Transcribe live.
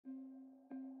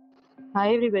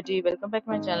Hi everybody, welcome back to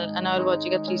my channel and now we're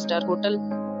watching a 3-star hotel.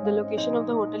 The location of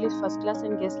the hotel is first class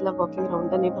and guests love walking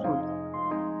around the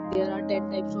neighborhood. There are 10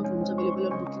 types of rooms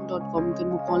available on booking.com. You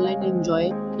can book online and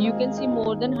enjoy. You can see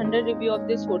more than 100 reviews of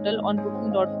this hotel on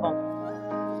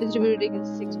booking.com. This review rating is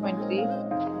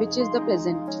 6.3, which is the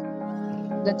pleasant.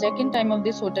 The check-in time of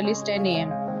this hotel is 10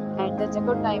 a.m. and the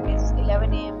checkout time is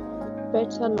 11 a.m.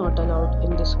 Pets are not allowed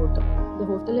in this hotel. The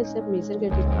hotel accepts major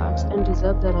credit cards and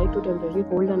reserves the right to temporarily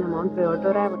hold an amount prior to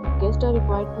arrival. Guests are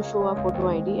required to show a photo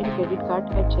ID and credit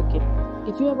card at check-in.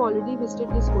 If you have already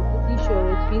visited this hotel, please share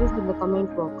your experience in the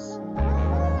comment box.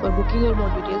 For booking or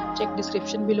more details, check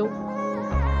description below.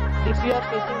 If you are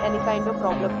facing any kind of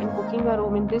problem in booking a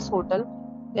room in this hotel,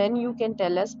 then you can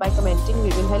tell us by commenting. We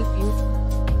will help you.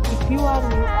 If you are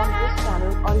new on this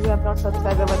channel or you have not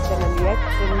subscribed our channel yet,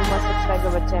 then you must subscribe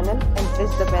our channel and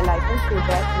press the bell icon so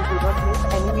that you do not miss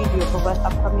any video of our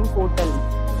upcoming hotel.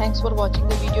 Thanks for watching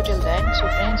the video till the end. So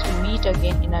friends, we'll meet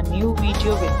again in a new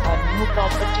video with a new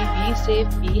property. Be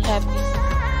safe, be happy.